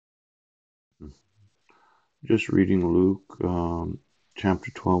Just reading Luke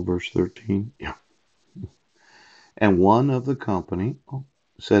chapter 12, verse 13. Yeah. And one of the company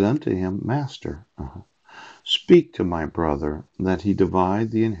said unto him, Master, speak to my brother, that he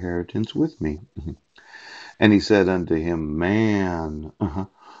divide the inheritance with me. And he said unto him, Man,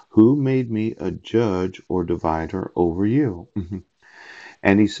 who made me a judge or divider over you?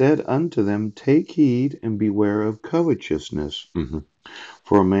 And he said unto them, Take heed and beware of covetousness.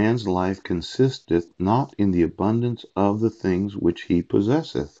 For a man's life consisteth not in the abundance of the things which he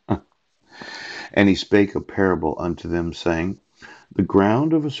possesseth. And he spake a parable unto them, saying, The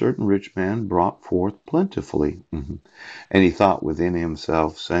ground of a certain rich man brought forth plentifully. And he thought within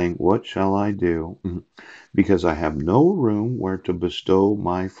himself, saying, What shall I do? Because I have no room where to bestow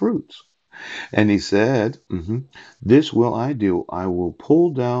my fruits. And he said, This will I do. I will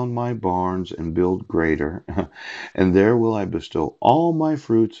pull down my barns and build greater, and there will I bestow all my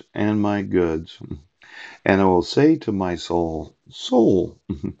fruits and my goods. And I will say to my soul, Soul,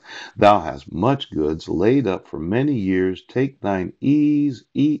 thou hast much goods laid up for many years. Take thine ease,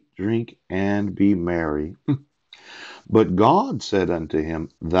 eat, drink, and be merry. But God said unto him,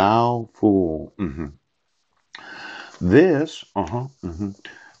 Thou fool, this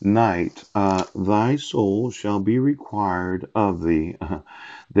night thy soul shall be required of thee.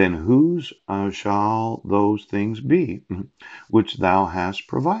 Then whose shall those things be which thou hast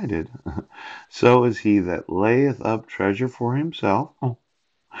provided? So is he that layeth up treasure for himself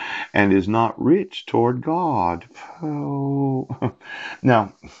and is not rich toward God. Oh.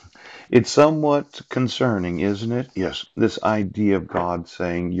 Now, it's somewhat concerning, isn't it? Yes, this idea of God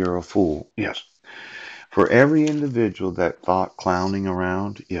saying you're a fool. Yes. For every individual that thought clowning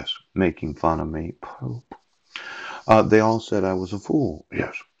around, yes, making fun of me, they all said I was a fool.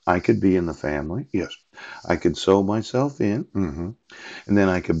 Yes. I could be in the family. Yes. I could sew myself in. And then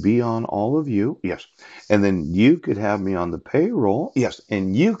I could be on all of you. Yes. And then you could have me on the payroll. Yes.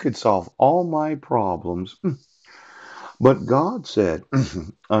 And you could solve all my problems. But God said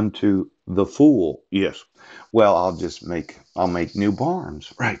unto the fool, yes, well, I'll make new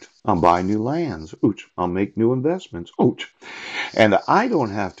barns. Right. I'll buy new lands. Ouch. I'll make new investments. Ouch. And I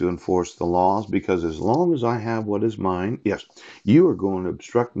don't have to enforce the laws because as long as I have what is mine, yes, you are going to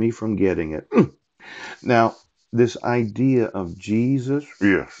obstruct me from getting it. Now, this idea of Jesus,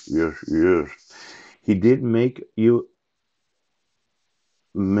 yes, yes, yes. He did make you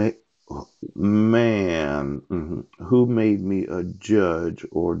ma- man, who made me a judge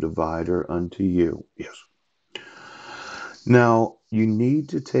or divider unto you. Yes. Now, you need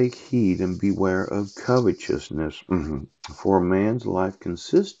to take heed and beware of covetousness, for a man's life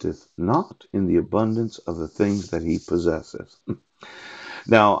consisteth not in the abundance of the things that he possesseth.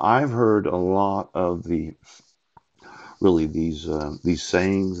 Now, I've heard a lot of these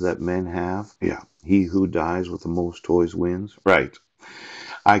sayings that men have. Yeah, he who dies with the most toys wins. Right.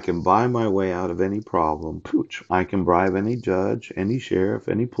 I can buy my way out of any problem. Pooch. I can bribe any judge, any sheriff,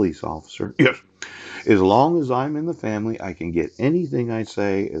 any police officer. Yes. As long as I'm in the family, I can get anything I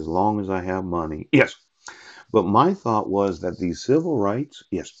say as long as I have money. Yes. But my thought was that these civil rights,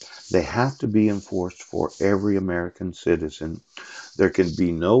 yes, they have to be enforced for every American citizen. There can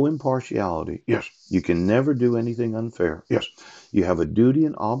be no impartiality. Yes. You can never do anything unfair. Yes. You have a duty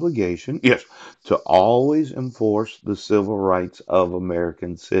and obligation. Yes. To always enforce the civil rights of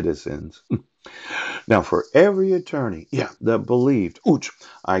American citizens. Now, for every attorney, yeah, that believed, ooch,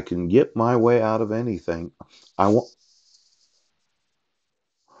 I can get my way out of anything, I want,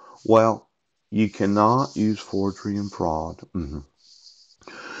 well, you cannot use forgery and fraud.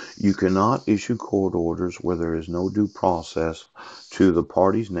 You cannot issue court orders where there is no due process to the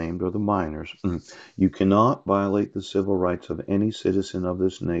parties named or the minors. You cannot violate the civil rights of any citizen of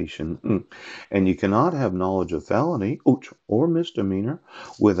this nation. And you cannot have knowledge of felony or misdemeanor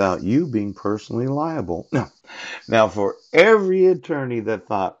without you being personally liable. Now, for every attorney that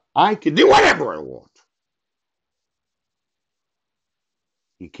thought, I can do whatever I want,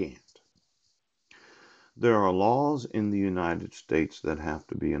 you can't. There are laws in the United States that have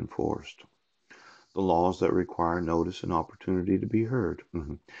to be enforced. The laws that require notice and opportunity to be heard.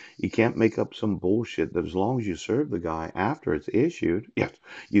 You can't make up some bullshit that as long as you serve the guy after it's issued, yes,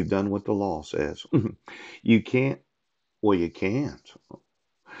 you've done what the law says. You can't, well, you can't.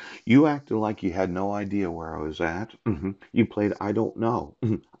 You acted like you had no idea where I was at. You played, I don't know.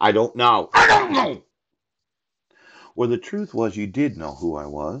 I don't know. I don't know. Where the truth was, you did know who I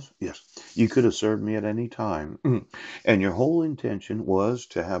was. Yes, you could have served me at any time. And your whole intention was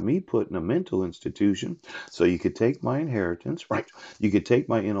to have me put in a mental institution so you could take my inheritance, right? You could take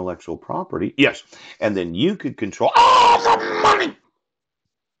my intellectual property, yes, and then you could control all the money.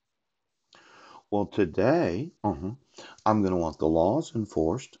 Well, today, I'm going to want the laws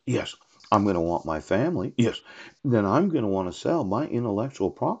enforced. Yes. I'm going to want my family. Yes. Then I'm going to want to sell my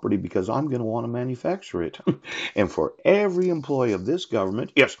intellectual property because I'm going to want to manufacture it. And for every employee of this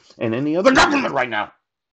government, yes, and any other government right now,